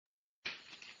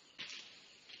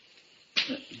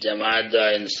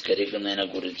ജമാഅത്തായി നിസ്കരിക്കുന്നതിനെ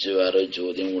കുറിച്ച് വേറെ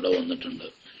ചോദ്യം കൂടെ വന്നിട്ടുണ്ട്.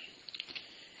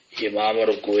 ഇമാം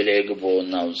റുക്കൂയിലേക്ക്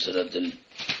പോകുന്ന അവസരത്തിൽ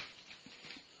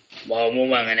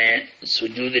മഅ്മൂം അങ്ങനെ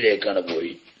സുജൂദിലേക്കാണ്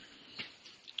പോയി.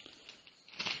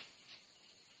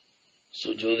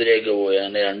 സുജൂദിലേക്ക് പോയി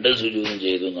അങ്ങനെ 2 സുജൂദും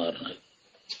ചെയ്തു എന്ന് പറഞ്ഞത്.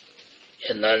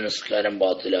 എന്നാൽ നിസ്കാരം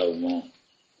ബാത്തിലാവുമോ?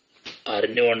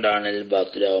 അറിഞ്ഞുകൊണ്ടാണെങ്കിൽ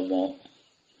ബാത്തിലാവുമോ?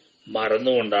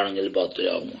 മറന്നുകൊണ്ടാണെങ്കിൽ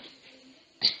ബാത്തിലാവുമോ?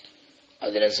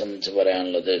 അതിനെ സംബന്ധിച്ച്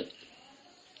പറയാനുള്ളത്,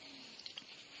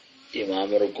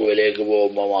 ഇമാം റുക്കൂയിലേക്ക്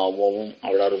പോകുമ്പോൾ മഅ്മൂമും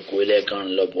അവിടെ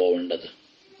റുക്കൂയിലേക്കാണല്ലോ പോവേണ്ടത്.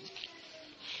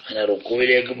 അങ്ങനെ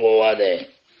റുക്കൂയിലേക്ക് പോവാതെ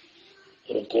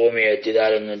റുക്കൂവും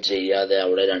ഇഅ്തിദാലൊന്നും ചെയ്യാതെ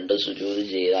അവിടെ 2 സുജൂദ്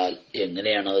ചെയ്താൽ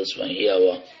എങ്ങനെയാണത്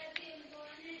സ്വഹീഹാവുക?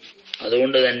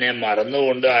 അതുകൊണ്ട് തന്നെ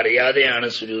മറന്നുകൊണ്ട് അറിയാതെയാണ്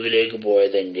സുജൂദിലേക്ക്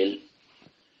പോയതെങ്കിൽ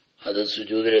അത്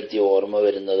സുജൂദിലെത്തി ഓർമ്മ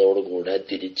വരുന്നതോടുകൂടെ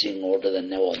തിരിച്ച് ഇങ്ങോട്ട്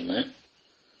തന്നെ വന്ന്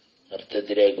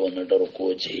നൃത്തത്തിലേക്ക് വന്നിട്ട് റുക്കൂ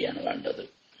ചെയ്യാണ് വേണ്ടത്.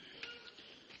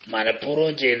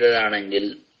 മനഃപൂർവ്വം ചെയ്തതാണെങ്കിൽ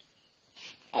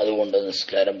അതുകൊണ്ട്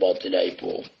നിസ്കാരം ബാത്തിലായി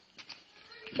പോകും.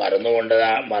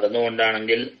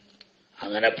 മറന്നുകൊണ്ടാണെങ്കിൽ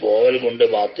അങ്ങനെ പോവൽ കൊണ്ട്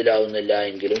ബാത്തിലാവുന്നില്ല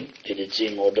എങ്കിലും തിരിച്ച്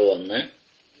ഇങ്ങോട്ട് വന്ന്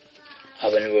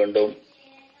അവൻ വീണ്ടും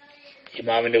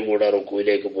ഇമാമിന്റെ കൂടെ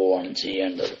റുക്കൂയിലേക്ക് പോവാണ്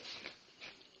ചെയ്യേണ്ടത്.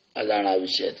 അതാണ് ആ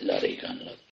വിഷയത്തിൽ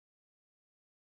അറിയിക്കാനുള്ളത്.